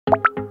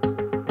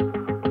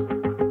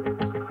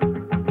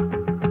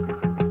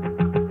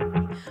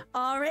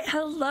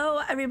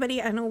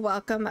everybody, and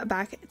welcome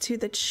back to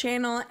the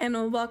channel,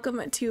 and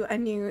welcome to a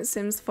new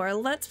Sims 4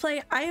 Let's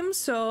Play. I am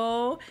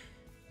so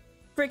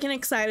freaking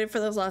excited for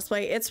this Let's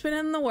Play. It's been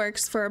in the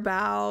works for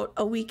about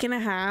a week and a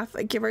half,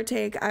 give or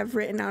take. I've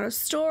written out a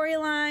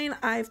storyline,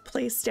 I've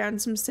placed down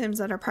some Sims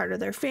that are part of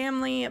their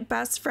family,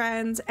 best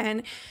friends,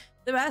 and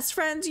the best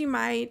friends you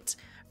might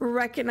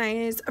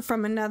recognize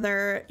from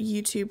another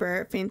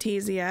YouTuber,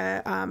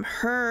 Fantasia.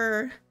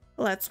 Her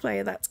Let's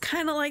Play that's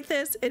kind of like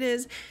this. It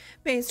is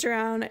based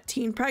around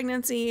teen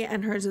pregnancy,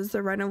 and hers is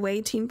the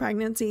runaway teen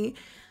pregnancy.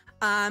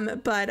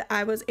 But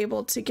I was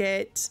able to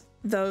get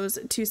those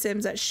two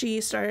Sims that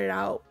she started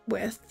out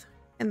with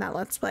in that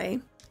Let's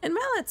Play in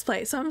my Let's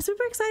Play. So I'm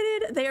super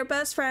excited. They are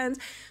best friends.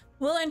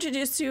 We'll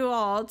introduce you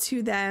all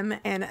to them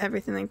and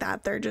everything like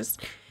that.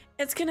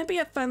 It's gonna be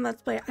a fun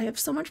Let's Play. I have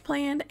so much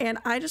planned and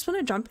I just want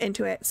to jump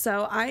into it.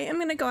 So I am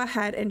gonna go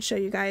ahead and show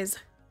you guys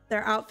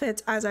their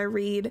outfits as I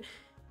read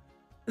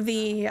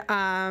the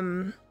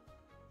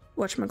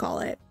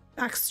whatchamacallit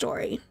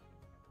backstory.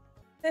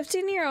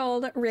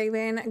 15-year-old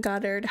Raven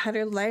Goddard had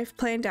her life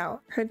planned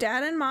out. Her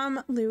dad and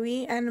mom,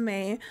 Louie and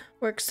May,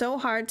 worked so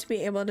hard to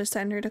be able to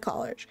send her to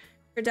college.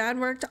 Her dad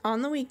worked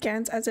on the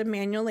weekends as a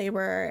manual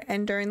laborer,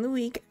 and during the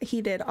week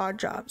he did odd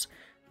jobs.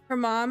 Her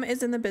mom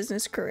is in the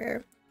business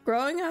career.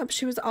 Growing up,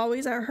 she was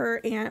always at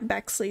her Aunt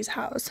Bexley's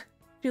house.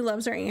 She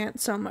loves her aunt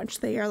so much.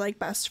 They are like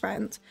best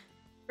friends.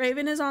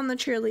 Raven is on the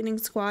cheerleading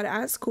squad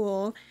at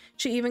school.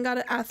 She even got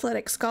an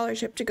athletic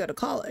scholarship to go to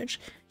college.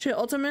 She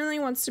ultimately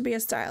wants to be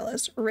a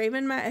stylist.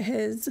 Raven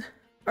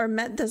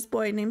met this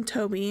boy named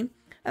Toby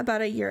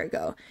about a year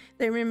ago.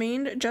 They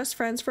remained just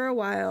friends for a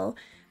while.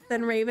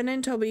 Then Raven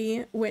and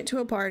Toby went to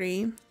a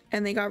party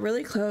and they got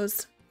really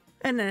close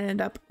and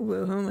ended up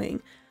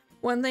woohooing.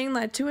 One thing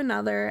led to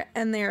another,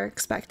 and they are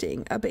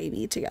expecting a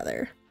baby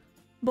together.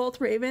 Both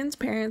Raven's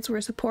parents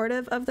were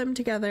supportive of them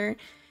together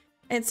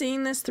and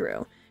seeing this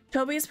through.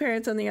 Toby's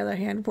parents, on the other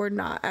hand, were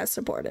not as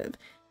supportive.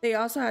 They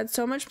also had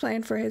so much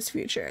planned for his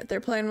future.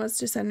 Their plan was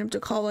to send him to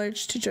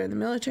college to join the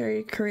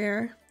military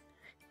career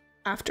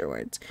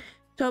afterwards.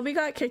 Toby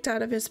got kicked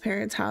out of his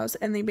parents' house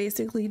and they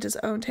basically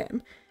disowned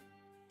him.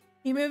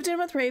 He moved in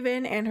with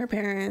Raven and her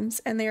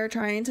parents, and they are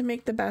trying to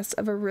make the best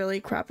of a really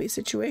crappy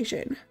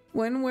situation.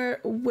 Where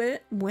will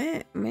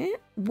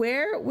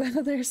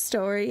their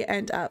story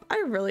end up?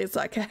 I really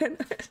suck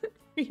at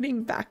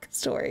reading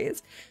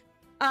backstories.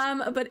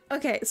 But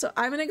okay, so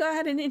I'm gonna go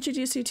ahead and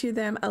introduce you to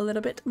them a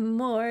little bit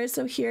more.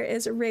 So here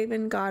is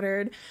Raven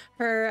Goddard.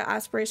 Her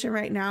aspiration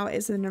right now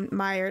is an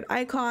admired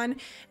icon.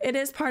 It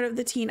is part of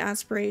the teen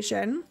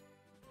aspiration.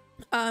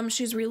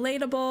 She's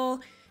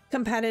relatable,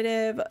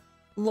 competitive,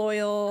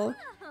 loyal,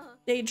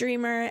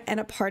 daydreamer, and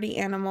a party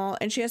animal.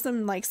 And she has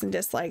some likes and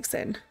dislikes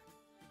and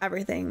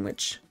everything,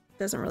 which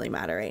doesn't really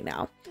matter right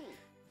now.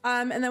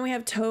 And then we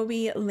have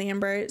Toby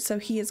Lambert. So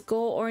he is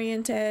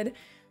goal-oriented,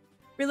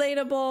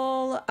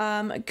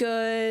 relatable,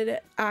 good,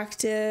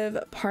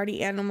 active,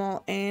 party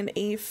animal, and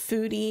a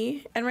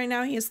foodie. And right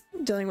now he is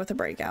dealing with a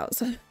breakout.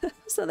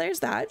 So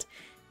there's that.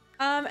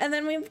 And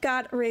then we've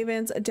got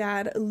Raven's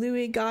dad,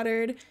 Louie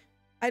Goddard.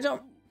 I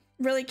don't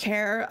really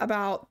care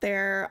about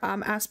their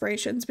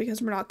aspirations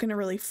because we're not going to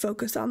really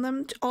focus on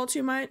them all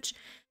too much.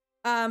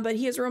 But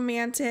he is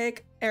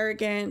romantic,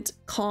 arrogant,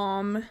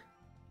 calm,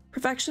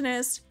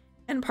 perfectionist,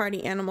 and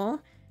party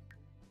animal.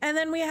 And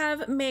then we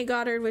have May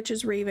Goddard, which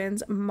is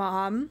Raven's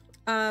mom.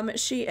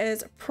 She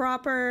is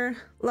proper,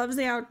 loves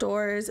the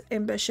outdoors,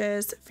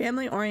 ambitious,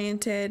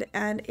 family-oriented,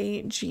 and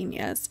a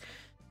genius.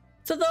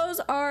 So those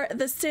are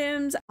the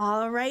Sims.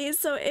 All right,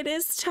 so it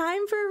is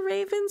time for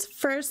Raven's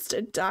first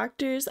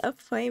doctor's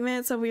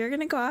appointment. So we are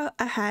going to go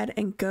ahead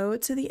and go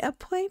to the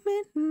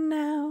appointment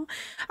now.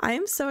 I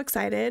am so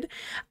excited.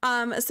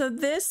 So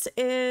this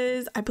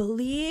is, I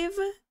believe,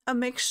 a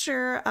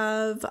mixture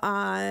of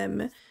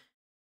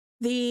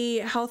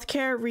the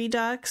healthcare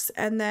redux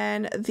and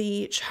then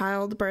the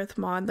childbirth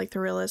mod, like the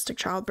realistic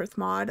childbirth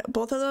mod.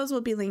 Both of those will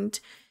be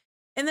linked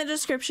in the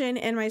description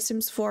in my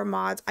Sims 4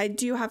 mods. I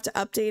do have to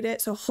update it,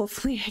 so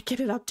hopefully I get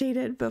it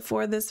updated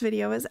before this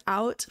video is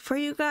out for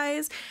you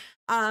guys,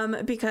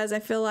 because I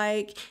feel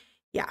like,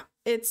 yeah,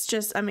 it's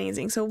just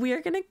amazing. So we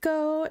are gonna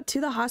go to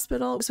the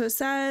hospital. So it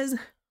says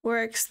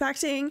we're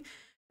expecting.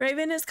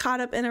 Raven is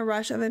caught up in a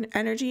rush of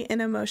energy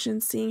and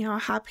emotion, seeing how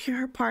happy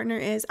her partner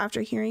is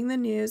after hearing the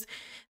news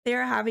they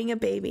are having a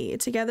baby.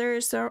 Together,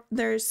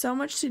 there's so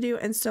much to do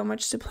and so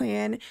much to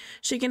plan.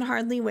 She can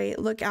hardly wait.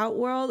 Look out,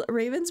 world.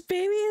 Raven's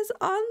baby is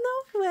on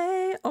the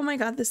way. Oh my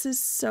god, this is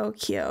so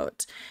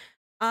cute.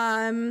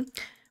 What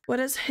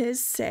does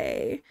his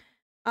say?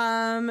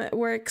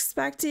 We're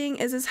expecting,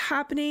 is this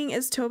happening?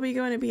 Is Toby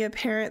going to be a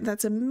parent?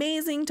 That's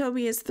amazing.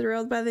 Toby is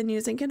thrilled by the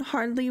news and can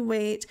hardly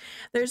wait.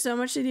 There's so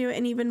much to do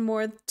and even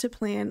more to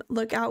plan.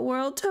 Look out,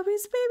 world.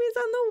 Toby's baby's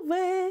on the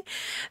way.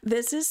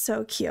 This is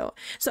so cute.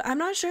 So I'm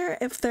not sure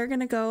if they're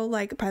gonna go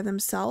like by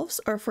themselves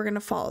or if we're gonna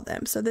follow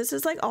them. So this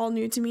is like all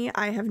new to me.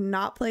 I have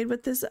not played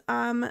with this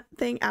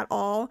thing at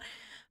all.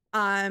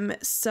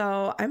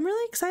 So I'm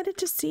really excited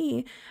to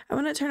see. I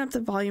want to turn up the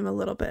volume a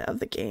little bit of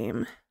the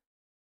game.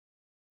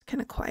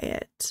 kind of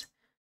quiet.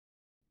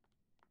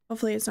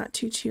 Hopefully it's not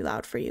too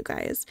loud for you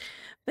guys.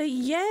 But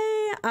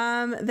yay,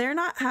 they're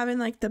not having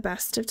like the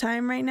best of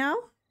time right now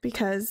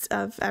because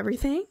of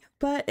everything,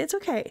 but it's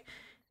okay.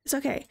 It's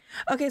okay.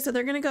 Okay, so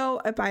they're gonna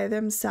go by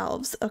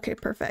themselves. Okay,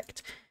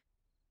 perfect.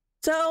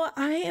 So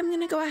I am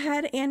gonna go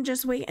ahead and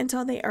just wait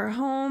until they are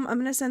home. I'm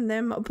gonna send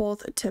them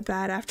both to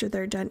bed after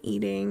they're done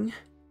eating.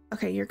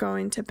 Okay, you're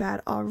going to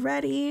bed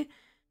already.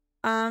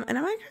 And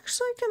I'm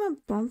actually gonna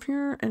bump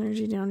your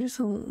energy down just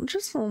a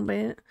little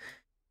bit.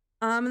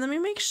 Let me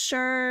make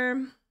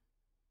sure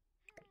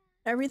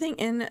everything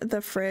in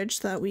the fridge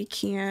so that we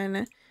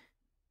can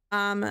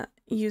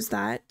use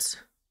that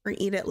or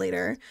eat it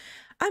later.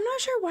 I'm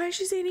not sure why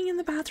she's eating in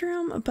the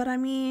bathroom, but I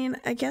mean,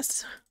 I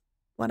guess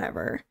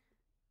whatever.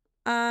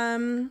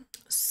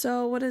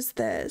 So what is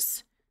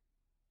this?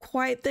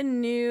 Quite the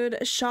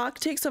nude. Shock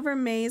takes over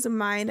May's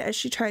mind as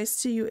she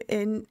tries to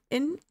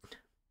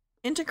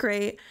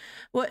integrate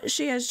what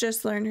she has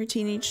just learned. Her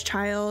teenage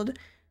child.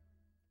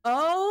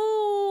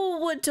 Oh,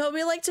 would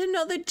Toby like to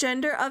know the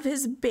gender of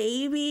his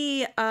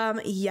baby?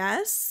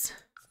 Yes.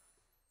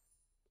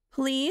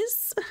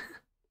 Please.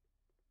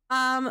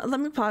 Let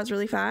me pause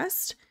really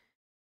fast.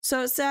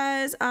 So it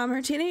says,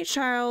 her teenage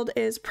child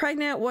is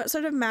pregnant. What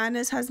sort of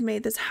madness has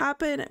made this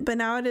happen? But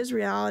now it is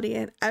reality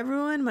and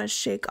everyone must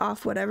shake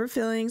off whatever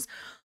feelings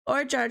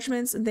or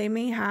judgments they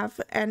may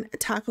have and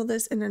tackle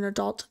this in an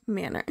adult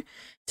manner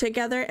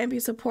together and be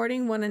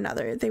supporting one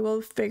another. They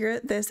will figure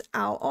this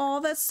out. Oh,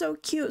 that's so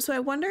cute. So I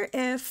wonder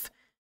if,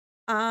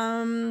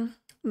 no.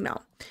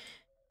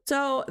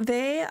 So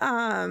they,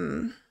 I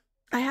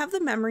have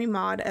the memory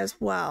mod as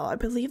well. I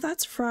believe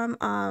that's from,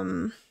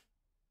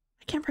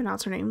 I can't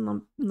pronounce her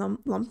name.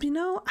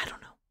 Lumpino? I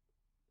don't know.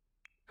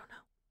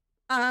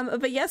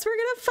 But yes, we're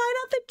gonna find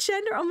out the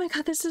gender. Oh my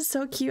god, this is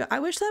so cute. I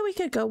wish that we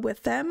could go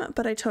with them,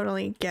 but I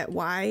totally get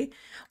why.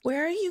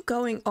 Where are you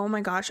going? Oh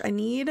my gosh, I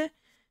need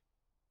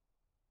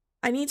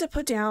to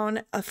put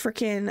down a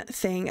freaking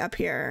thing up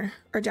here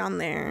or down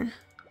there.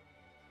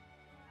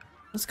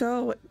 Let's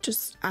go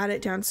just add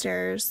it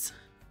downstairs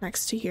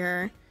next to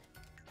here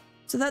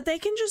so that they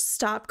can just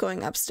stop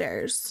going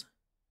upstairs.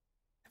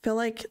 I feel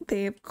like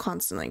they've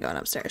constantly gone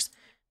upstairs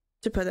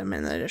to put them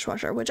in the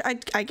dishwasher, which I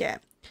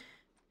get,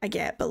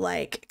 but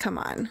like, come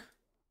on.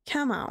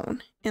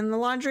 And the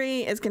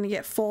laundry is going to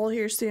get full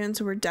here soon,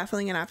 so we're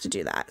definitely going to have to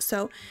do that.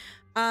 So,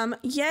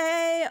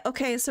 yay.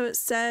 Okay, so it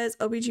says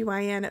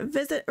OBGYN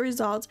visit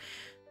results.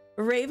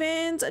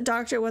 Raven's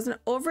doctor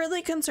wasn't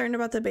overly concerned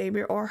about the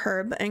baby or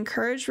her, but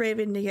encouraged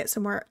Raven to get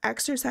some more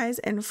exercise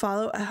and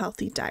follow a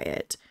healthy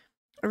diet.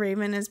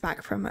 Raven is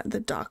back from the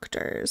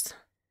doctor's.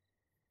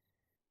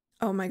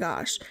 Oh my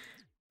gosh.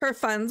 Her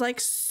fun's like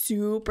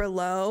super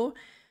low,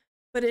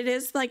 but it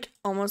is like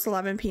almost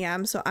 11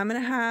 p.m. So I'm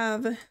going to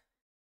have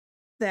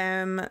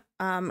them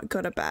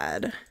go to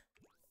bed.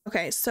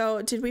 Okay,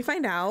 so did we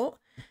find out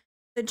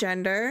the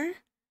gender?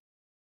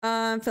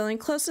 Feeling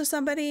close to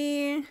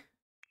somebody.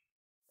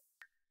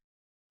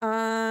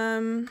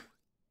 Let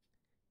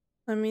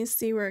me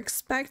see. We're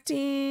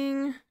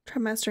expecting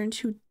trimester in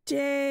 2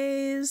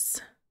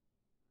 days.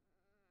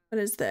 What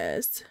is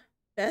this?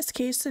 Best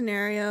case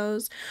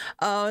scenarios.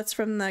 Oh, it's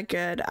from the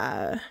good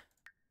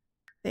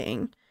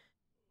thing.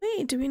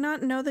 Wait, do we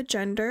not know the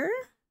gender?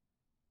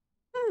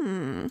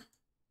 I'm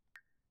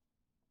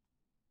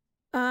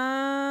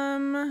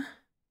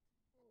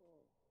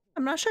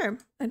not sure.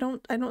 I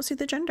don't see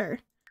the gender.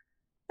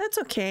 That's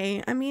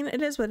okay. I mean,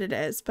 it is what it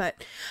is,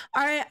 but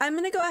all right, I'm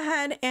gonna go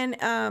ahead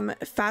and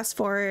fast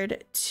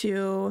forward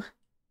to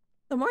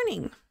the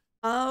morning.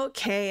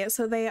 Okay,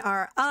 so they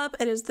are up.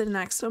 It is the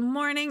next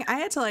morning. I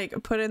had to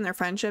like put in their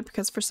friendship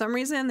because for some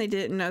reason they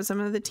didn't know some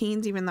of the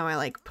teens, even though I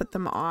like put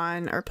them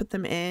on or put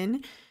them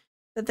in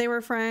that they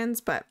were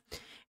friends, but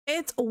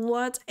it's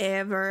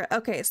whatever.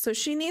 Okay, so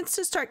she needs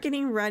to start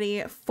getting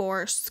ready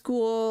for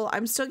school.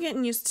 I'm still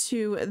getting used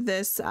to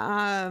this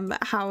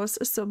house,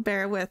 so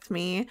bear with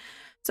me.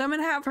 So I'm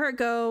gonna have her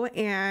go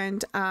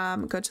and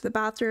go to the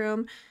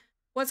bathroom.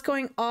 What's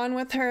going on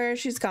with her?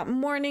 She's got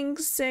morning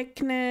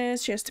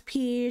sickness. She has to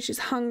pee. She's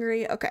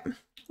hungry. Okay,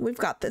 we've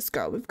got this,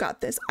 girl. We've got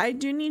this. I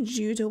do need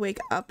you to wake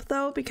up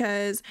though,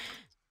 because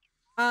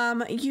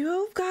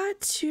you've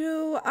got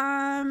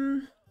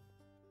to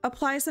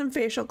apply some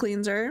facial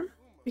cleanser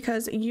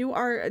because you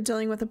are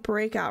dealing with a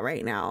breakout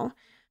right now.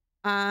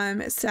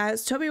 It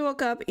says Toby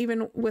woke up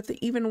with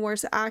even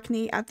worse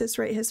acne. At this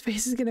rate, his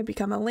face is going to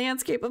become a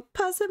landscape of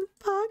pus and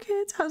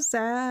pockets. How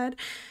sad.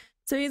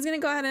 So he's going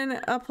to go ahead and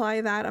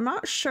apply that. I'm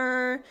not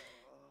sure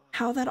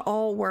how that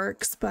all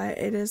works, but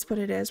it is what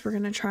it is. We're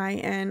going to try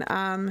and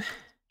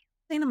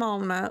clean them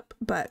all up.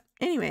 But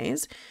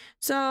anyways,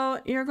 so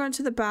you're going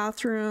to the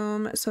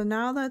bathroom. So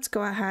now let's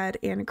go ahead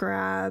and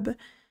grab,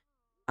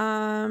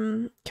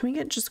 can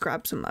we just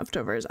grab some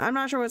leftovers? I'm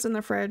not sure what's in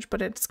the fridge,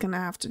 but it's going to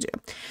have to do.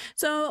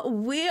 So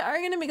we are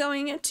going to be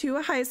going to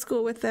a high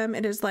school with them.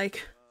 It is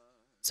like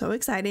so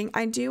exciting.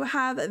 I do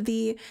have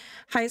the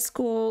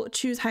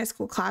choose high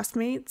school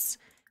classmates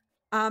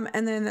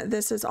And then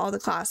this is all the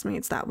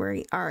classmates that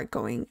we are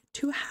going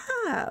to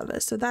have.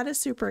 So that is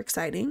super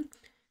exciting.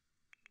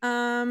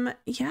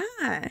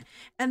 Yeah.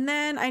 And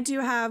then I do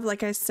have,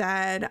 like I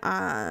said,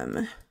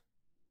 I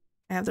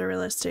have the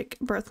realistic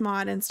birth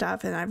mod and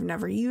stuff, and I've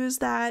never used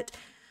that.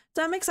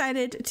 So I'm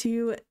excited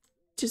to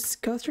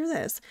just go through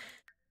this.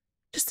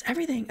 Just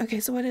everything. Okay,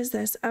 so what is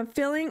this? I'm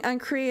feeling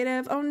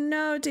uncreative. Oh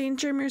no,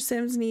 danger. Your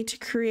Sims need to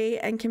create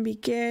and can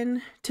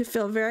begin to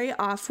feel very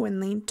off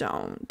when they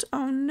don't.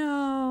 Oh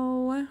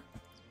no.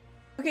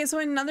 Okay, so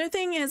another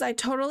thing is I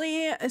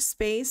totally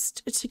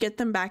spaced to get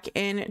them back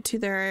into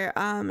their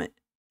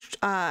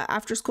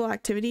after school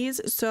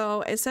activities.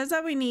 So it says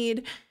that we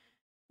need,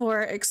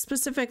 for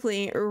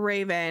specifically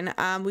Raven,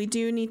 we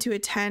do need to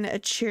attend a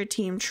cheer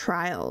team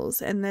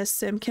trials, and this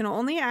sim can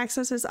only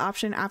access this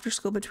option after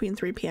school between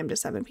 3 p.m. to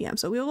 7 p.m.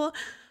 So we will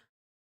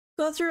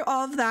go through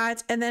all of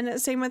that. And then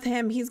same with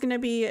him, he's going to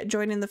be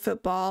joining the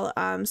football.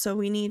 So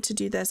we need to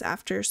do this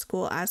after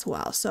school as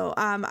well. So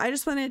I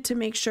just wanted to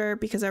make sure,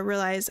 because I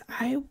realized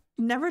I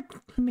never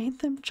made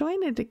them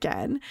join it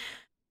again.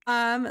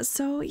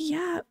 So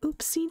yeah,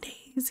 oopsie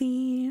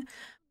daisy.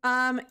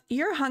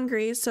 You're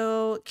hungry,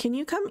 so can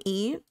you come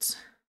eat?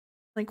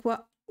 Like,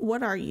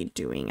 what are you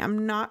doing?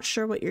 I'm not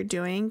sure what you're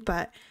doing,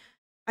 but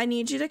I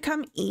need you to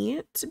come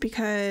eat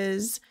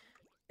because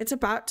it's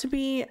about to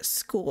be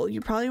school. You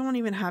probably won't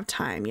even have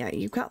time yet.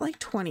 You've got like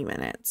 20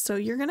 minutes, so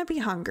you're gonna be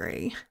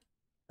hungry.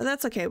 But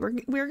that's okay.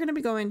 We're gonna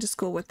be going to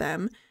school with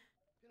them.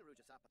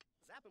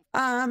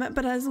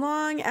 But as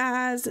long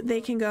as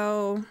they can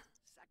go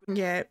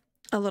get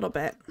a little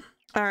bit.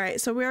 All right,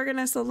 so we're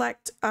gonna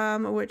select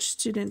which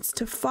students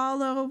to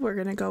follow. We're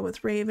gonna go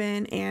with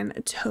Raven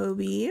and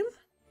Toby.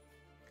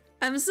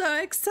 I'm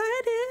so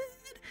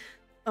excited.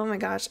 Oh my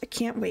gosh, I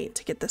can't wait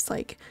to get this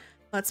like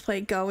Let's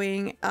Play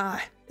going.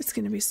 It's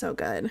gonna be so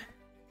good.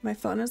 My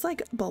phone is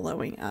like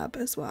blowing up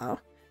as well.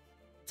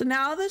 So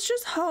now let's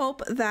just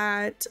hope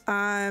that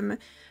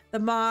the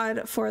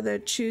mod for the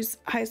choose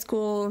high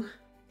school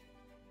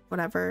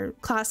whatever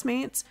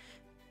classmates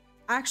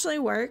actually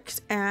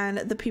worked, and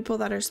the people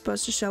that are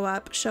supposed to show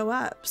up.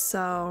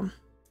 So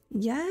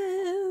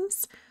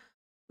yes.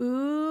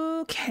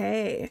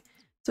 Okay,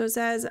 so it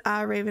says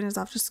Raven is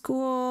off to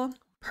school.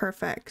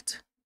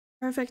 Perfect.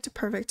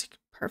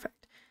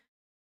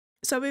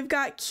 So we've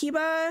got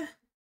Kiba,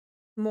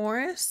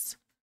 Morris,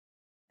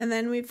 and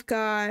then we've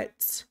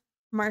got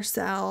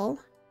Marcel.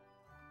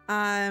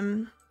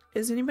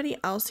 Is anybody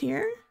else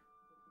here?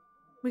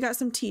 We got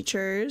some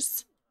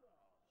teachers.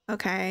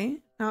 Okay,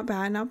 not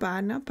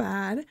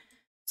bad.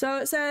 So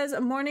it says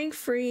morning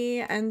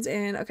free ends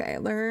in, okay,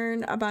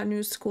 learn about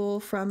new school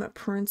from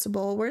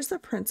principal. Where's the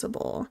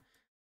principal?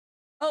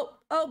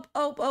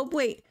 Oh,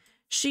 wait.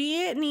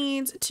 She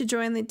needs to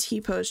join the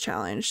T-pose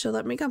challenge. So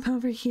let me come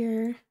over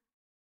here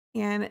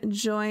and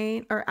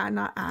join, or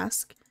not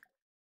ask.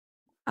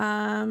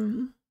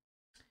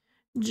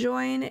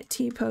 Join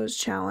T-pose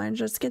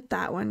challenge. Let's get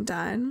that one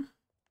done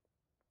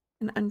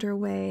and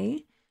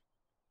underway.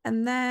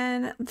 And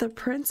then the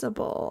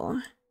principal.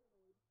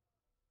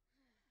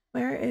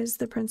 Where is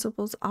the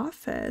principal's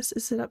office?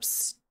 Is it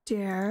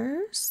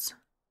upstairs?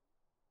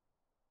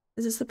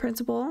 Is this the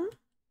principal?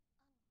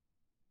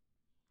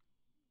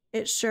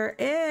 It sure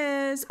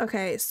is.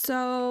 Okay,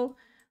 so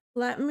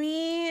let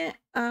me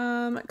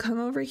come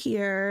over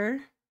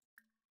here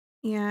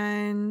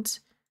and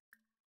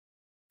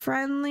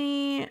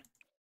friendly.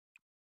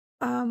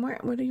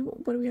 What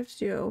do we have to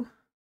do?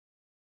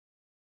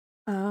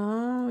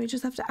 Oh, we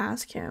just have to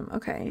ask him.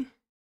 Okay.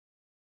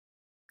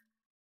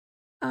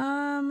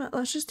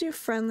 Let's just do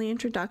friendly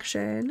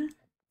introduction.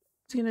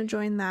 He's gonna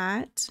join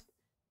that.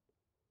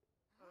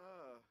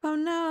 Oh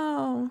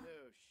no.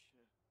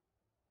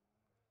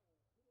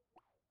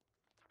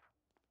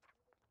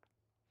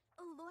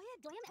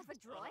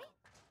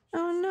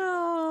 Oh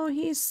no,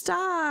 he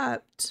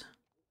stopped.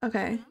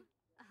 Okay.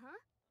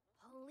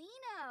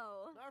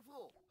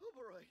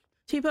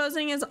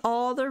 T-posing is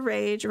all the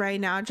rage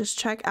right now. Just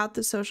check out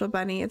the social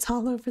bunny. It's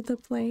all over the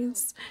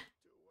place.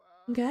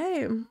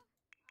 Okay.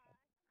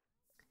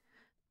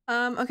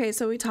 Okay,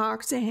 so we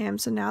talked to him.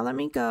 So now let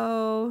me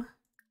go.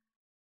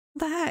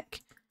 What the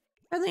heck?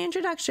 Friendly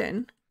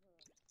introduction.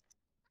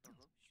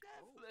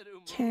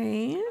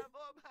 Okay.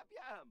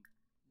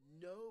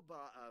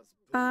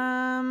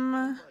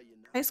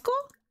 High school?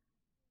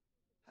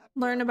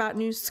 Learn about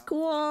new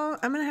school.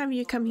 I'm gonna have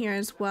you come here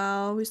as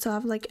well. We still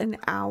have like an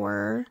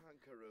hour.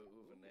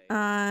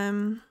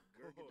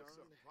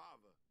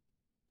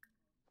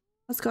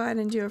 Let's go ahead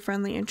and do a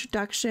friendly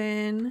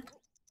introduction.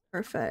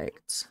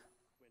 Perfect.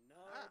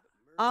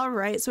 All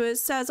right, so it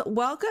says,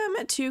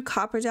 welcome to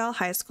Copperdale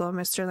High School,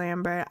 Mr.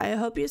 Lambert. I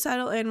hope you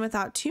settle in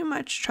without too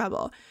much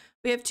trouble.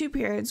 We have 2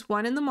 periods,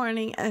 one in the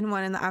morning and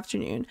one in the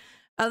afternoon.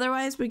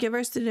 Otherwise, we give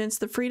our students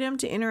the freedom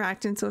to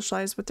interact and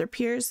socialize with their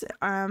peers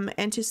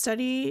and to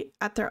study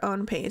at their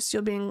own pace.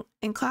 You'll be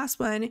in class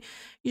 1.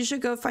 You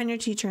should go find your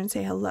teacher and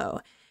say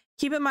hello.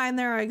 Keep in mind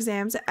there are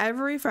exams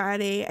every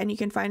Friday, and you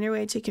can find your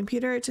way to a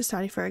computer to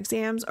study for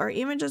exams, or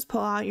even just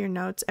pull out your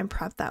notes and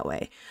prep that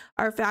way.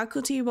 Our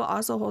faculty will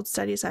also hold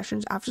study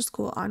sessions after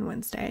school on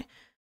Wednesday.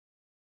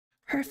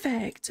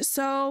 Perfect.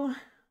 So,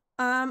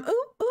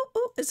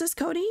 is this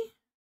Cody?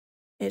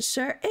 It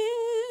sure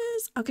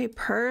is. Okay,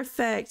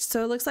 perfect.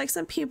 So it looks like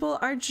some people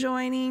are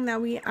joining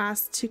that we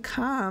asked to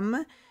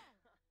come.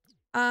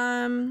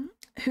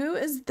 Who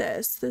is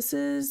this? This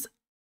is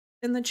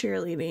in the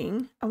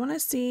cheerleading. I want to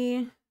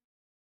see.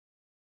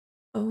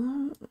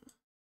 Oh,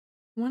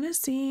 I want to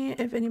see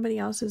if anybody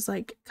else is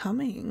like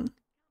coming,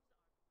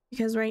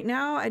 because right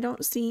now I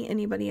don't see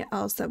anybody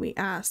else that we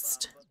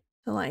asked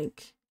to,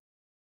 like,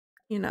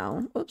 you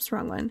know, oops,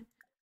 wrong one,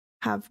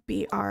 have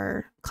be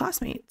our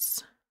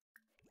classmates.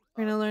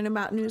 We're gonna learn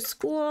about new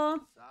school,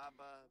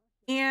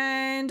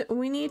 and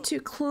we need to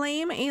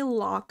claim a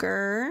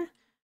locker.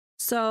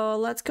 So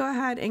let's go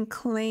ahead and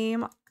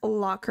claim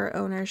locker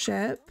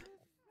ownership.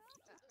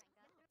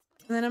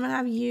 And then I'm gonna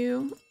have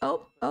you,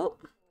 oh,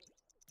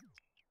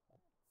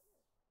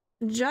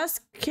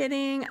 just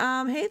kidding.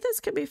 Hey, this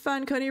could be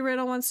fun. Cody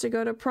Riddle wants to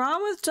go to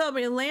prom with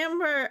Toby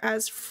Lambert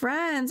as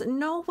friends.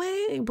 No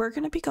way. We're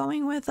gonna be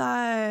going with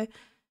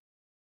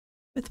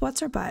what's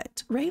her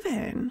butt?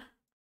 Raven.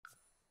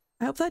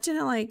 I hope that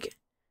didn't like,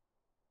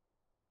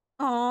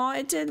 oh,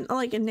 it didn't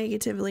like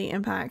negatively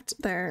impact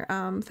their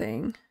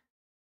thing.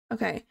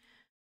 Okay.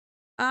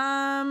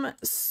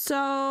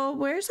 So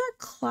where's our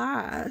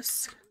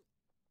class?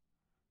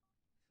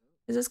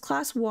 Is this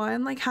class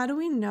 1? Like, how do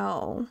we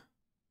know?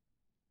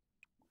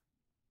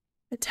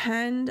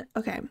 Attend.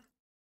 Okay.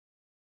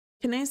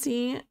 Can I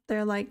see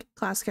their like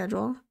class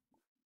schedule?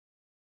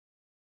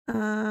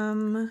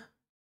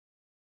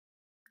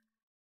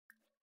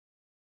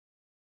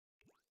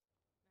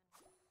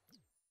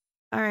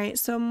 All right,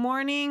 so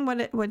morning,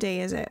 what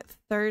day is it?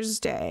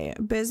 Thursday.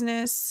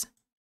 Business.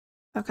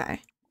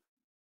 Okay.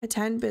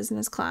 Attend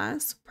business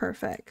class.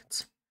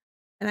 Perfect.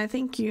 And I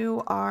think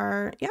you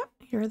are, yep,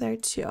 you're there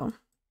too.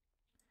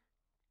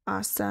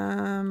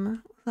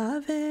 Awesome.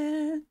 Love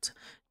it.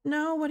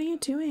 No, what are you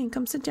doing?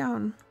 Come sit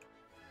down.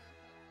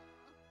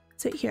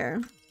 Sit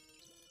here.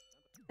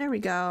 There we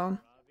go.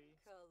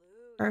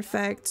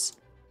 Perfect.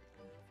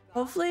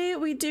 Hopefully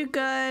we do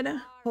good.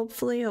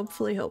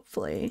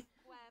 Hopefully.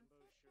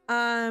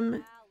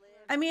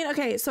 I mean,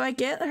 okay, so I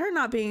get her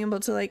not being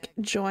able to like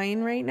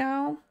join right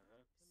now,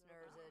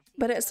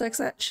 but it sucks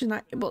that she's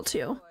not able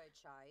to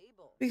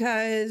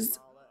because,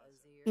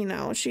 you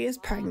know, she is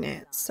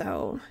pregnant.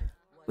 So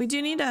we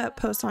do need to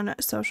post on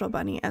Social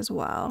Bunny as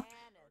well.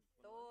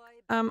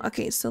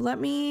 Okay, so let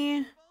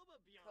me,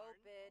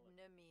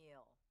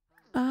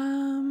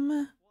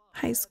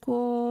 high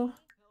school.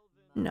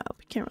 No,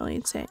 we can't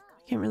really say,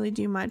 can't really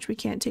do much. We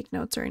can't take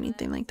notes or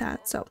anything like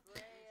that. So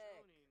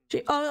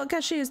she, oh, I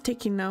guess she is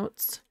taking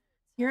notes.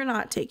 You're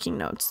not taking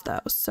notes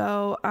though.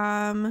 So,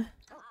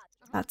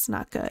 that's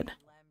not good.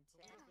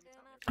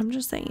 I'm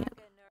just saying it.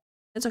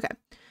 It's okay.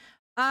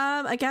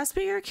 A guest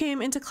speaker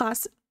came into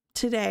class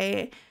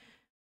today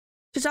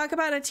to talk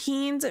about a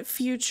teen's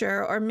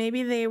future, or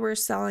maybe they were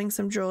selling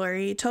some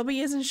jewelry. Toby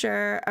isn't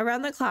sure.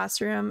 Around the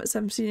classroom,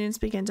 some students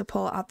begin to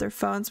pull out their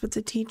phones, with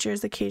the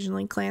teachers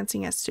occasionally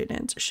glancing at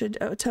students. Should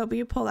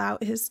Toby pull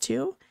out his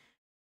too?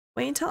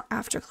 Wait until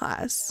after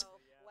class.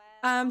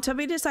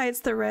 Toby decides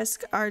the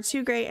risks are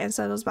too great and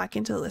settles back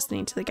into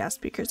listening to the guest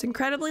speaker's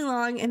incredibly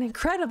long and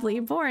incredibly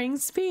boring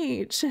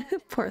speech.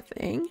 Poor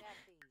thing.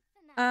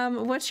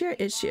 What's your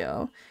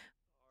issue?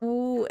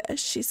 Ooh,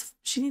 she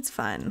needs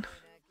fun.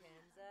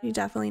 He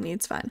definitely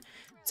needs fun.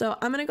 So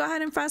I'm gonna go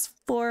ahead and fast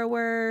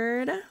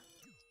forward.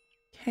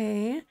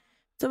 Okay,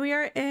 so we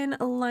are in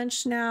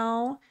lunch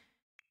now.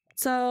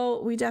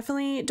 So we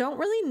definitely don't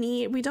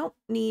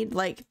need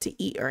like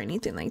to eat or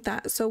anything like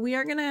that. So we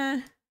are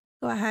gonna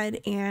go ahead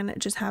and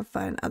just have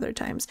fun other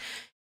times.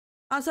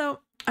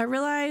 Also, I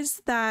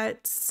realized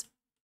that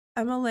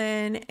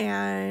Emmeline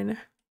and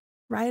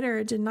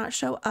Ryder did not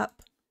show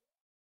up.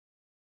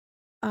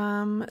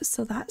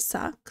 So that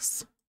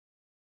sucks.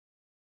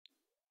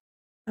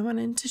 I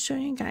wanted to show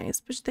you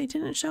guys, but they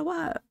didn't show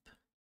up.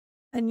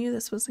 I knew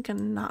this was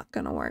not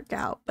gonna work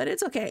out, but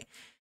it's okay.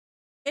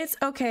 It's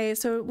okay.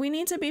 So we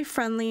need to be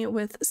friendly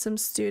with some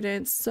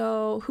students.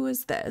 So who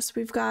is this?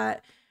 We've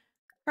got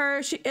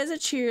her. She is a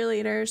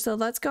cheerleader. So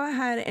let's go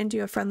ahead and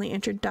do a friendly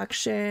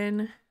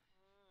introduction.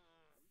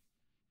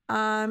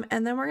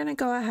 And then we're gonna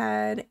go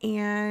ahead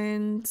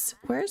and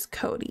where's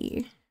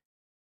Cody?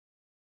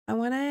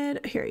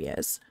 Here he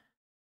is.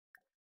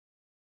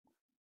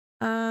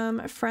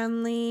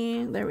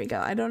 Friendly, there we go.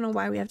 I don't know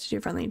why we have to do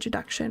a friendly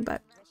introduction,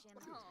 but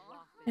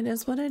it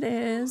is what it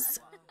is.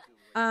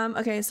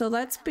 Okay, so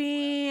let's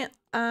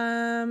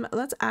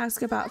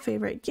ask about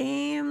favorite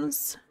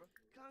games.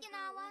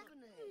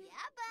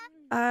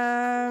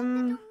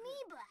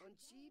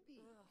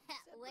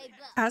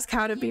 Ask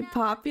how to be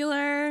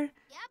popular.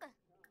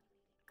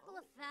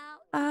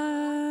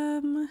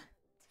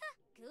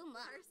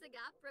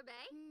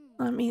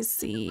 Let me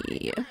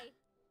see.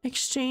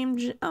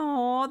 Exchange.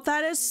 Oh,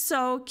 that is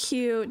so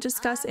cute.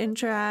 Discuss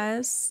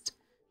interest.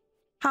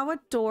 How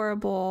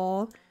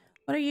adorable.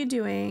 What are you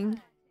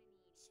doing?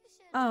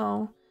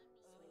 Oh,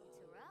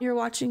 you're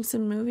watching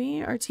some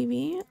movie or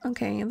TV?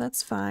 Okay,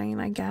 that's fine,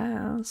 I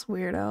guess.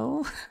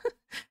 Weirdo.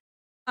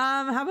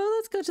 How about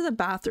let's go to the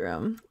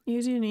bathroom?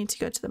 You do need to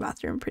go to the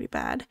bathroom pretty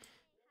bad.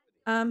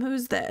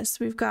 Who's this?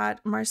 We've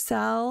got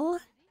Marcel.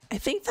 I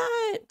think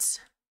that...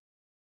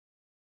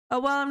 Oh,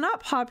 well, I'm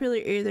not popular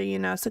either, you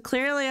know, so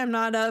clearly I'm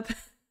not up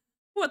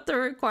what the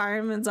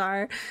requirements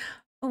are.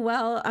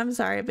 Well, I'm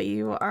sorry, but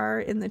you are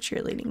in the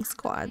cheerleading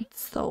squad,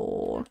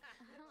 so...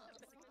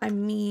 I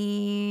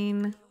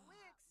mean...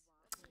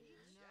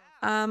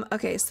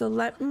 okay, so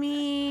let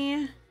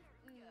me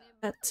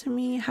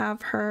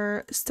have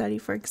her study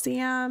for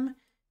exam.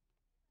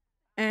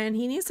 And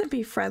he needs to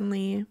be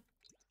friendly.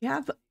 We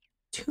have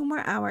 2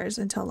 more hours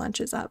until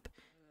lunch is up.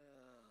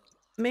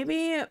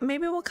 Maybe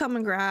we'll come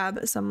and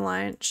grab some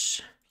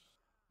lunch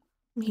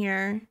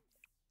here.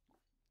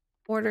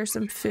 Order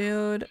some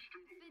food.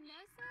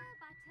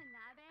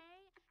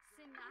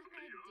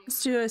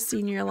 Let's do a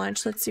senior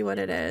lunch. Let's see what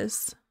it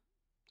is.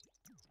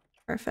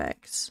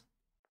 Perfect.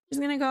 She's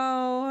gonna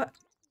go.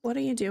 What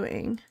are you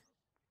doing?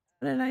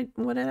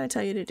 What did I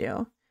tell you to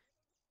do?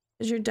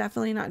 Because you're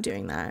definitely not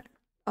doing that.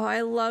 Oh,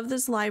 I love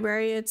this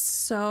library. It's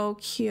so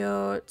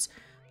cute.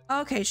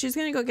 Okay, she's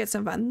gonna go get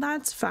some fun.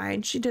 That's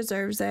fine. She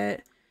deserves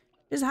it.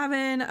 She's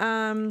having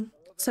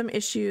some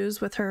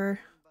issues with her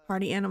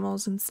party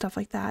animals and stuff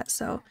like that,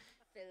 so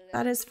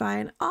that is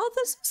fine. Oh,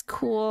 this is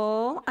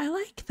cool. I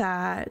like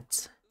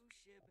that.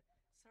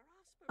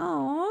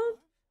 Oh.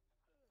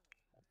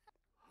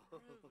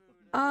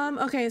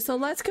 Okay, so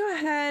let's go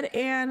ahead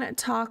and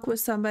talk with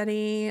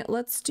somebody.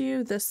 Let's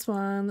do this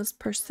one, this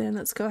person.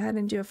 Let's go ahead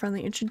and do a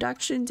friendly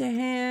introduction to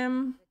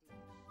him.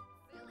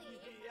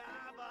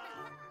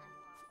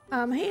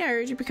 Hey, I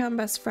heard you become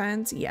best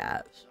friends.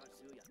 Yeah.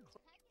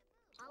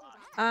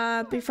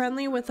 Be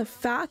friendly with a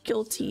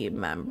faculty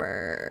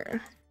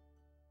member.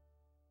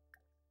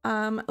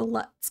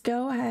 Let's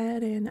go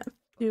ahead and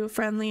do a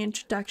friendly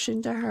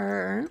introduction to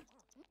her.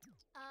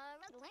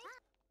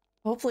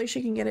 Hopefully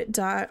she can get it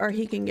done, or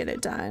he can get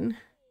it done.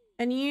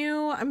 And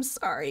you, I'm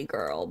sorry,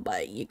 girl,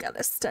 but you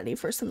gotta study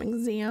for some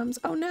exams.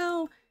 Oh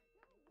no.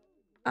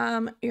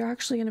 You're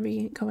actually gonna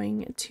be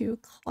going to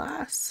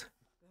class.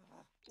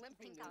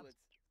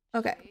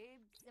 Okay.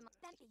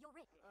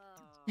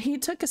 He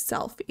took a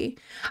selfie.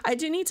 I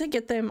do need to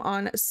get them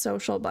on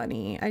Social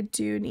Bunny. I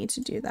do need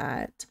to do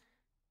that.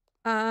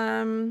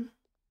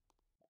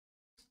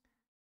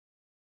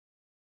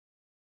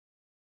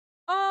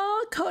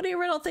 Oh, Cody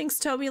Riddle thinks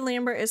Toby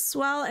Lambert is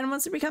swell and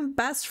wants to become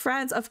best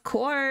friends. Of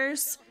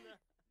course.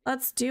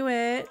 Let's do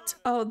it.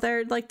 Oh,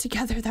 they're like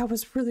together. That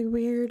was really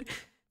weird.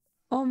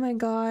 Oh my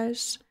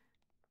gosh.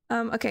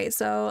 Okay,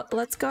 so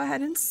let's go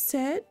ahead and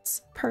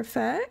sit.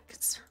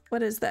 Perfect.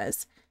 What is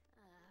this?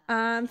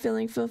 I'm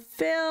feeling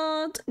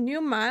fulfilled. New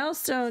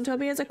milestone.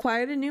 Toby has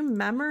acquired a new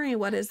memory.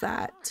 What is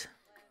that?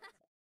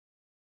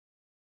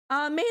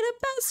 Made a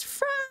best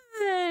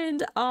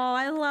friend. Oh,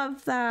 I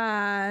love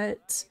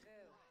that.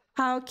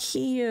 How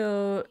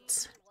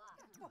cute.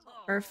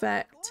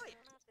 Perfect.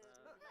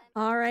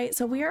 All right,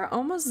 so we are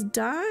almost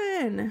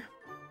done.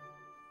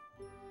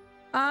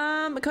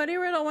 Cody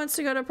Riddle wants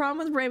to go to prom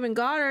with Raven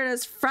Goddard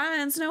as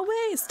friends. No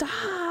way.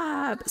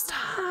 Stop.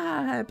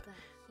 Stop.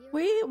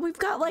 We've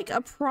got like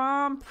a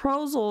prom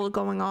proposal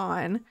going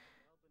on.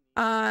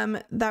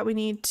 That we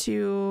need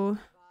to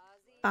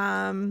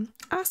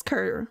ask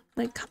her.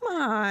 Like, come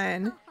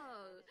on.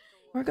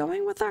 We're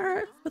going with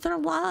our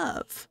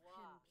love.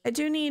 I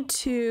do need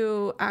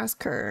to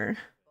ask her.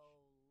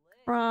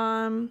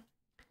 Prom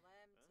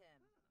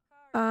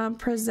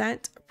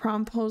present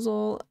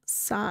proposal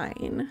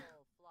sign.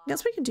 I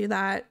guess we could do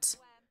that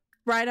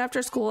right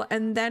after school,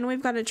 and then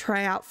we've got to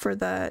try out for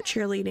the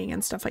cheerleading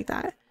and stuff like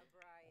that.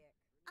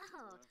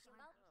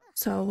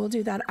 So we'll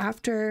do that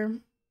after.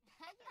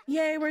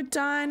 Yay, we're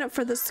done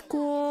for the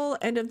school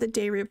end of the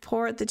day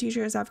report. The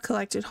teachers have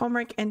collected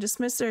homework and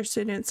dismissed their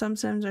students. Some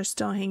students are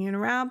still hanging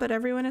around, but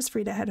everyone is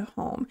free to head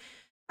home.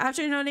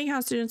 After noting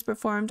how students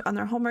performed on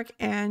their homework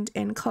and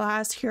in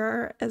class,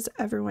 here as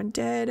everyone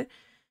did.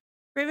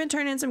 Raven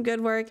turned in some good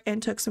work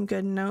and took some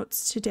good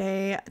notes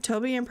today.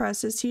 Toby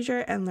impressed his teacher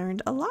and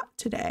learned a lot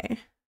today.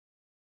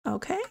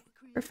 Okay,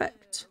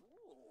 perfect.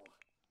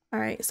 All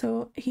right,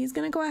 so he's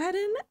gonna go ahead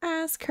and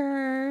ask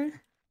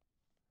her.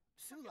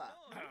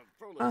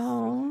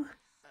 Oh.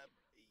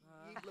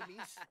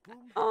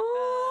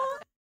 Oh,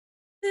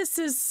 this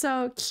is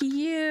so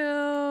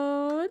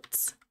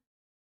cute.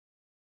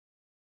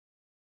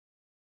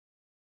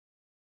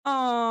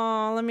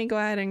 Oh, let me go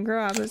ahead and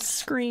grab a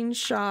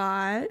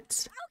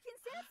screenshot.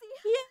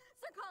 Yeah.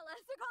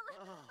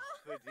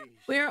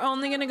 We are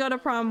only gonna go to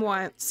prom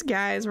once,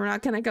 guys. We're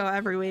not gonna go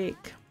every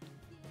week.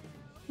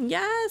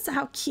 Yes,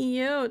 how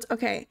cute.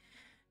 Okay,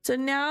 so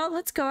now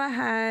let's go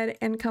ahead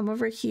and come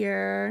over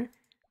here.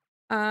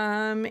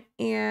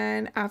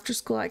 And after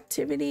school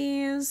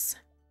activities.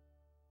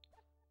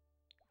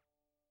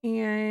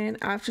 and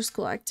after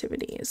school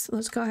activities.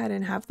 Let's go ahead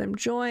and have them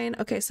join.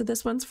 Okay, so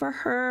this one's for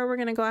her. We're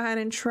gonna go ahead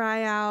and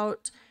try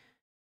out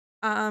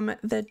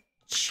the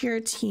cheer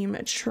team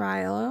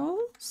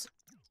trials.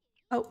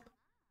 Oh,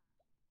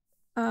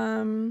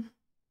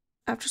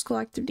 after school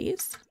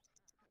activities.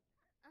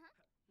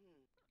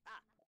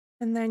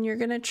 And then you're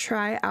gonna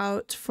try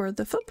out for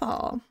the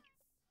football.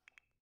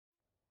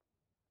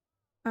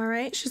 All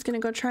right, she's gonna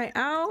go try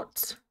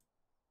out.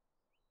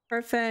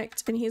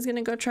 Perfect. And he's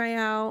gonna go try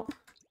out.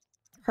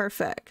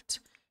 Perfect.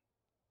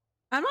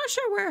 I'm not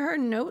sure where her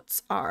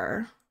notes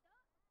are,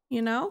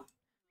 you know?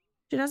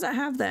 She doesn't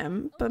have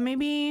them, but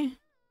maybe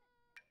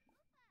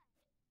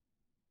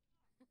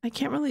I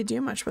can't really do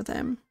much with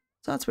him.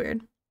 So that's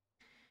weird.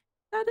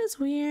 That is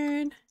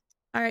weird.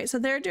 All right, so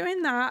they're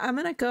doing that. I'm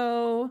gonna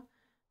go,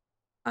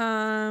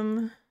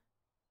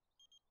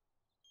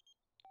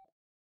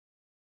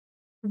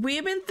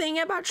 we've been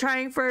thinking about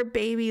trying for a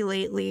baby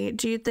lately.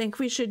 Do you think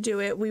we should do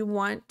it? We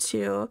want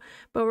to,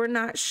 but we're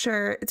not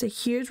sure. It's a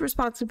huge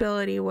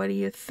responsibility. What do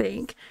you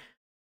think?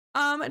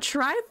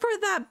 Try for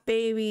that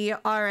baby.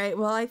 All right.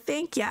 Well, I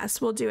think yes,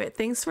 we'll do it.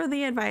 Thanks for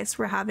the advice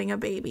for having a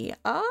baby.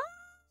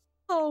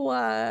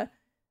 Oh,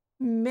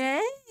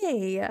 May.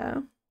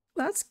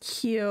 That's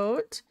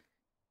cute.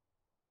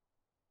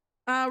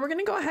 We're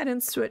gonna go ahead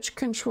and switch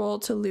control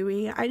to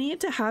Louis. I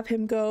need to have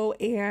him go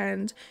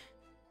and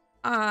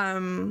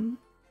do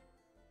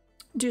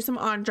some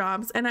odd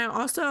jobs, and I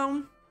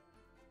also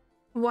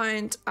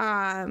want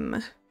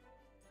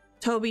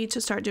Toby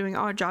to start doing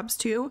odd jobs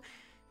too,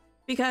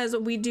 because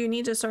we do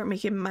need to start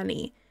making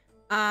money.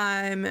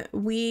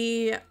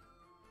 We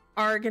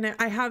are gonna,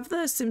 I have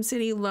the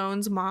SimCity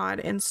loans mod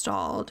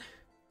installed,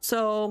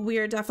 so we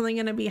are definitely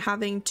gonna be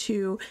having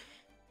to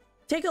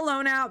take a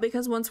loan out,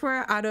 because once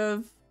we're out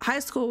of high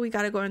school we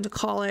got to go into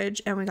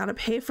college and we got to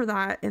pay for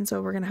that, and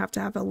so we're gonna have to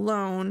have a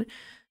loan.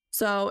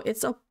 So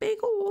it's a big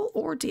old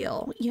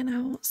ordeal, you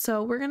know?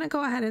 So we're gonna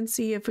go ahead and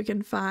see if we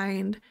can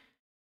find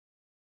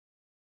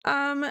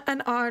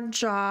an odd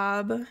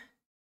job.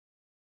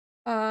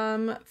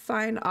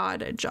 Find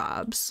odd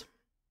jobs.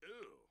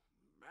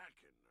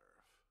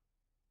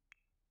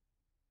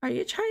 Are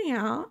you trying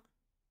out?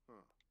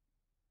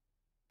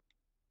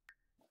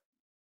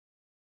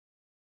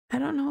 I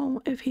don't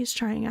know if he's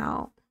trying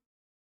out.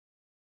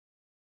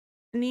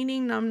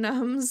 Needing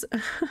num-nums.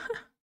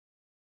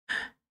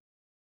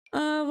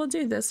 We'll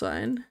do this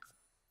one.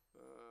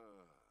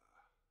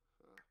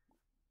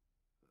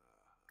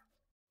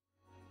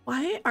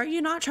 Why are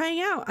you not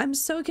trying out? I'm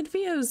so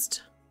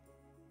confused.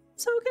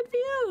 So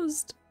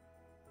confused.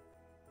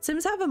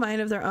 Sims have a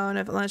mind of their own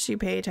unless you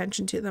pay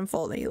attention to them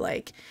fully.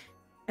 Like,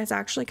 it's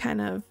actually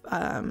kind of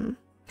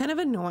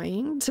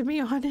annoying, to be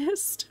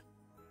honest.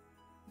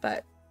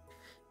 But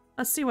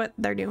let's see what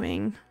they're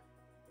doing.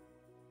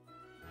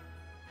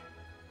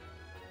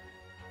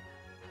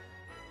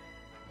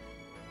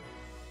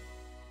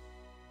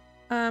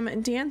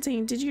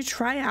 Dancing, did you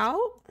try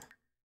out?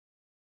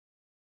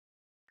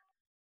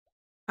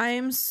 I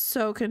am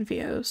so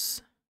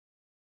confused.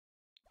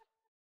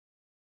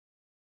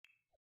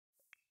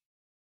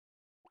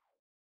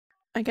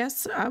 I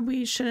guess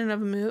we shouldn't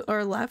have moved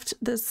or left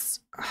this.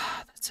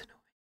 Oh, that's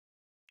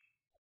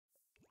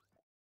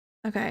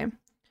annoying. Okay.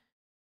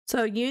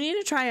 So you need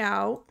to try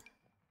out.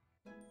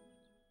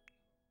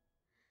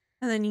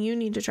 And then you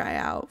need to try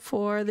out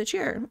for the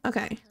cheer.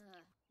 Okay.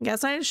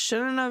 Guess I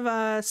shouldn't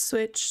have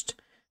switched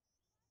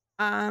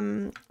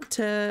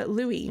to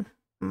Louis.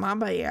 My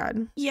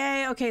bad.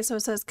 Yay. Okay, so it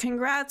says,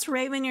 congrats,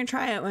 Raven, your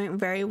tryout went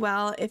very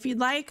well. If you'd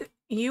like,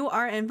 you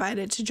are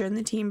invited to join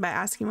the team by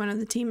asking one of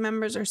the team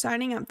members or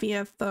signing up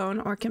via phone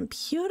or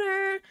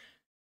computer.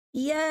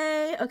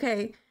 Yay.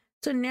 Okay,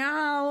 so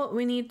now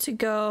we need to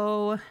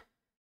go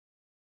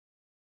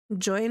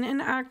join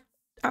an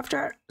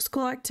after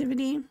school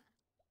activity,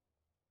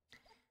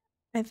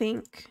 I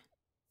think.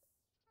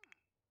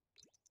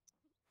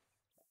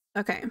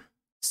 Okay,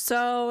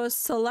 so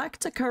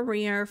select a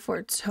career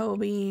for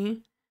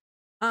Toby.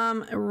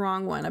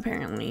 Wrong one,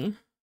 apparently.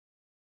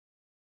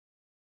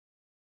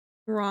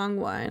 Wrong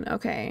one.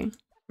 Okay,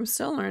 I'm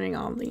still learning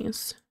all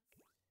these.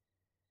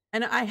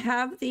 And I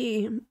have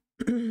the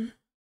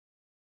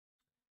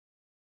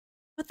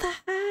what the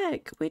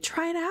heck? We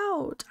tried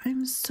out.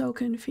 I'm so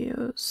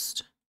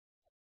confused.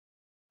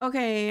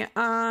 Okay,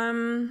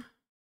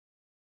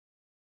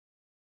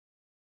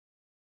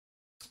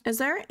 is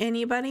there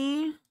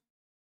anybody?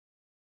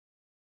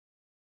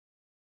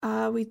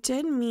 We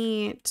did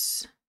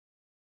meet,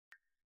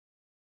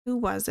 who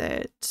was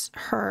it?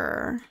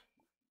 Her.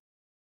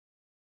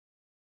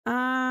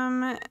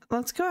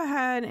 Let's go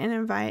ahead and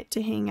invite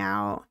to hang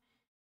out.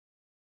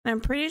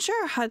 I'm pretty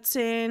sure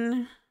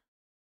Hudson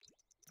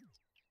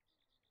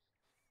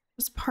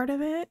was part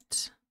of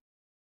it.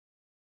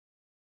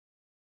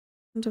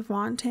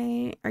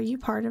 Devontae, are you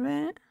part of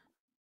it?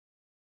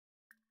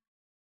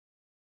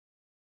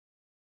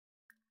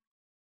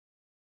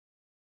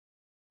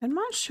 I'm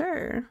not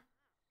sure.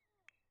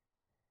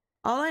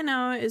 All I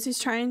know is he's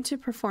trying to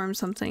perform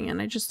something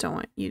and I just don't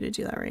want you to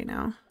do that right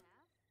now.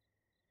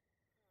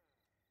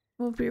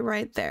 We'll be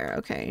right there.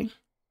 Okay.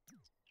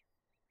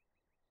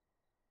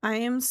 I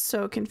am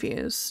so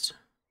confused.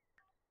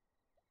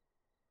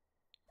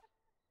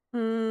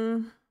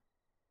 Join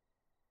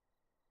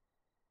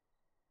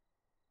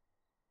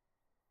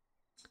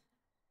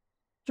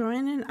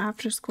an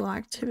after-school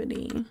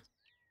activity.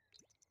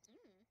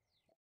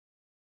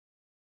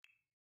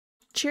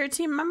 Cheer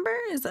team member?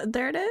 Is that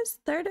there it is?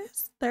 There it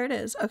is. There it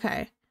is.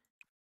 Okay.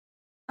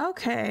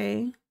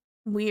 Okay.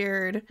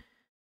 Weird.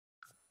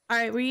 All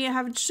right, we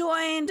have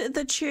joined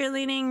the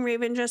cheerleading.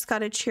 Raven just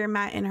got a cheer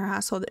mat in her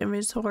household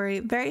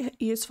inventory. Very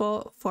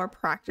useful for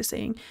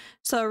practicing.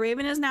 So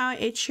Raven is now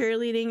a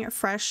cheerleading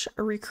fresh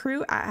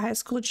recruit at high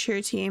school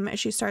cheer team.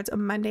 She starts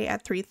on Monday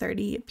at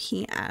 3:30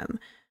 p.m.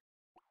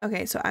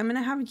 Okay, so I'm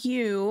gonna have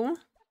you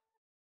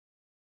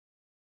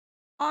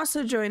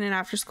also join an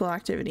after school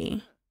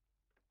activity.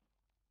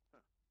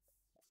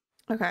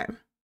 Okay.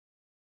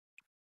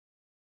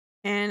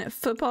 And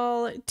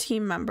football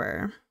team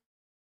member.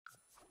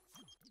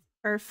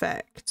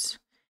 Perfect.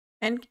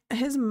 And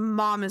his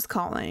mom is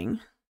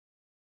calling.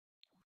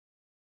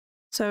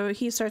 So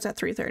he starts at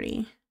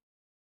 3:30.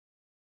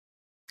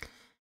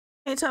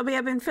 Hey Toby,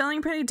 I've been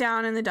feeling pretty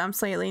down in the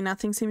dumps lately.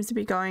 Nothing seems to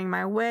be going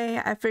my way.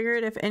 I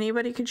figured if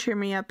anybody could cheer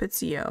me up,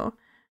 it's you.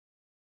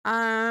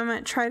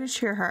 Try to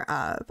cheer her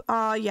up.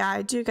 Oh yeah,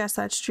 I do guess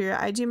that's true.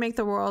 I do make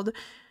the world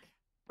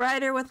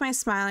brighter with my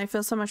smile. I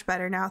feel so much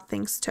better now.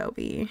 Thanks,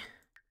 Toby.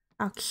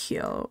 How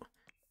cute.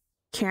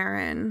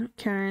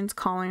 Karen's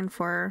calling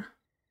for,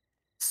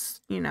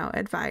 you know,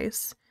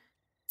 advice.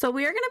 So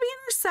we are going to be in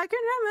our second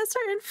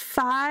trimester in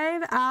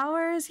 5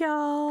 hours,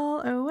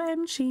 y'all.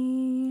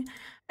 OMG.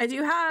 I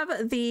do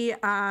have the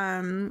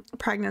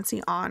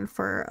pregnancy on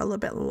for a little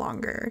bit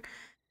longer.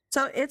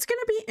 So it's going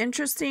to be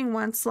interesting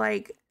once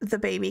like the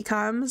baby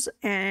comes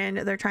and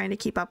they're trying to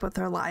keep up with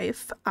their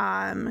life.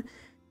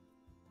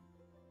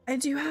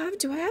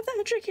 Do I have the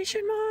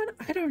education mod?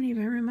 I don't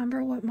even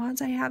remember what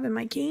mods I have in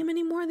my game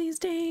anymore these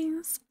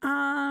days.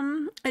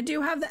 I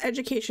do have the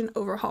education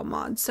overhaul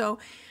mod. So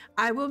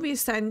I will be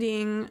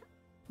sending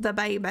the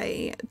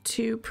baby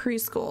to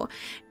preschool.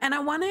 And I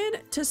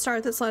wanted to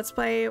start this Let's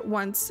Play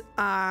once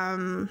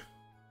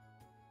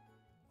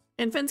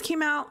infants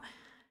came out.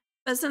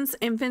 But since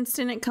infants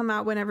didn't come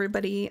out when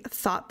everybody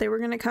thought they were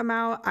going to come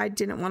out, I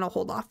didn't want to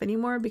hold off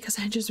anymore because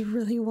I just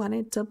really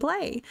wanted to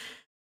play.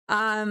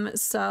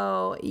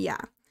 So yeah,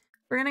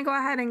 we're gonna go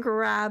ahead and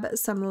grab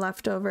some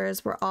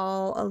leftovers. We're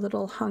all a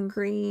little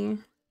hungry.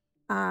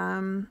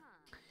 What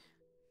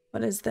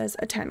is this?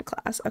 Attend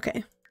class.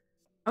 Okay.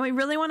 And we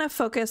really want to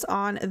focus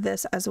on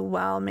this as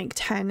well. Make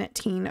 10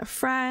 teen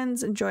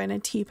friends, join a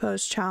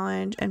T-post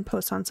challenge, and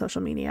post on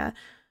social media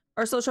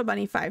or Social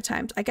Bunny 5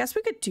 times. I guess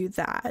we could do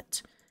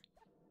that.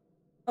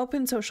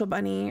 Open Social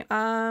Bunny.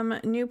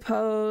 New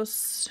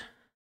post.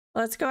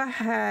 Let's go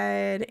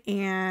ahead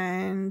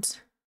and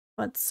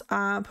let's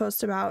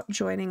post about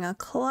joining a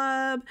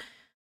club.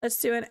 Let's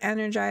do an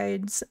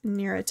energized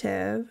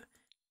narrative.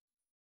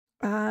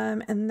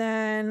 And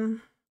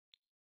then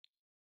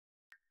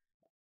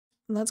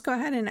let's go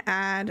ahead and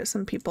add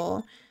some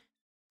people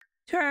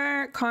to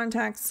our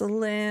contacts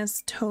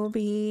list.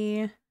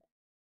 Toby,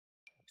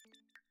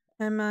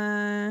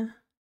 Emma,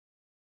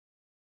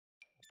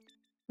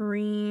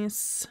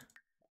 Reese,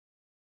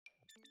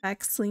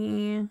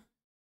 Exley,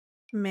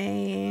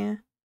 May,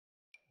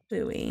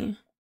 Louie.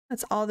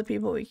 That's all the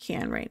people we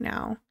can right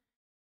now.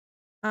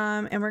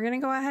 And we're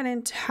gonna go ahead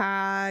and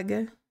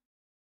tag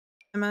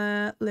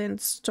Emma, Lynn,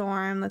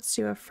 Storm. Let's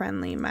do a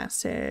friendly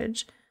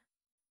message.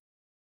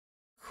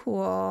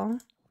 Cool.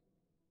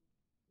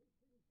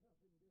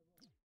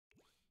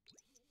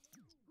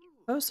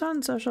 Post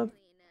on Social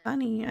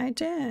Bunny. I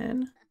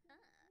did.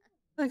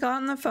 I got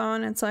on the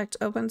phone and select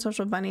Open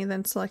Social Bunny,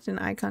 then select an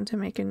icon to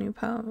make a new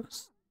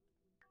post.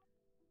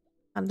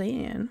 I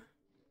did.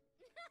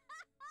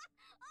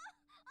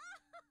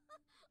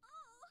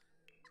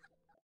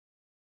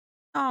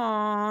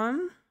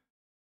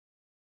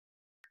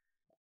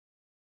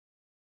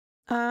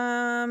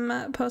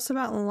 Post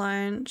about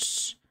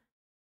lunch.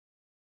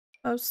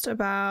 Post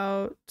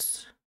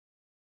about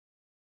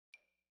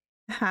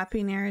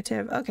happy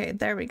narrative. Okay,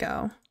 there we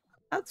go.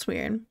 That's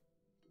weird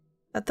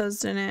that those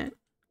didn't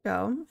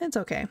go. It's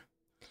okay.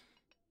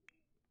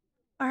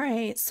 All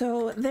right,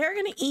 so they're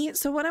gonna eat.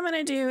 So what I'm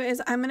gonna do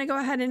is I'm gonna go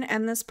ahead and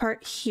end this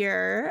part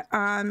here.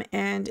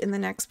 And in the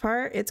next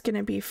part, it's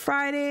gonna be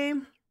Friday.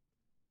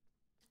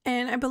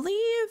 And I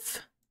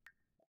believe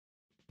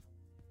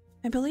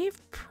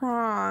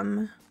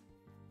prom.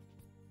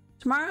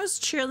 Tomorrow's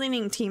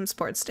cheerleading team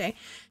sports day.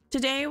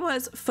 Today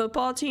was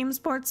football team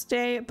sports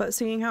day, but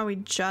seeing how we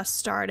just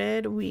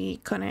started, we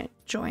couldn't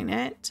join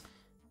it.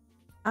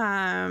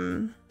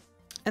 And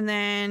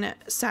then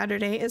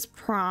Saturday is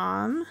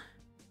prom.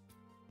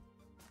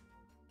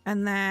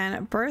 And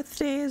then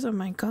birthdays, oh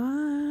my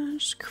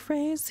gosh,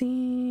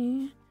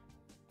 crazy.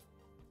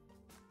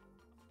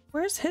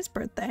 Where's his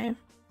birthday?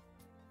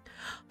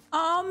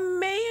 Oh,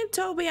 May and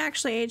Toby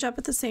actually age up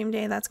at the same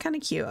day. That's kind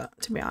of cute,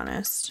 to be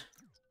honest.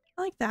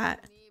 I like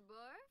that.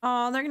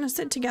 Oh, they're gonna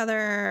sit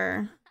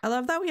together. I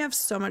love that we have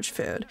so much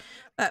food.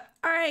 But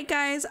all right,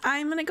 guys,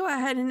 I'm gonna go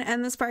ahead and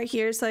end this part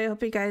here. So I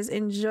hope you guys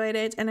enjoyed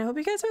it, and I hope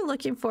you guys are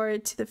looking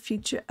forward to the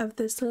future of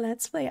this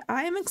Let's Play.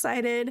 I am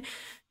excited.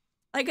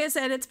 Like I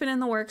said, it's been in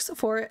the works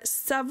for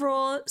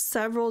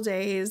several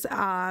days,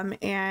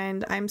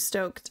 and I'm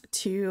stoked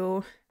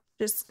to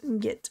just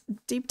get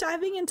deep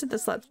diving into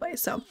this Let's Play.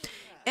 So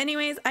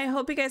anyways, I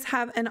hope you guys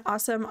have an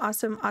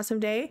awesome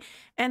day,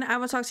 and I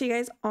will talk to you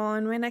guys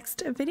on my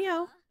next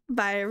video.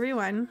 Bye,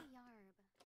 everyone.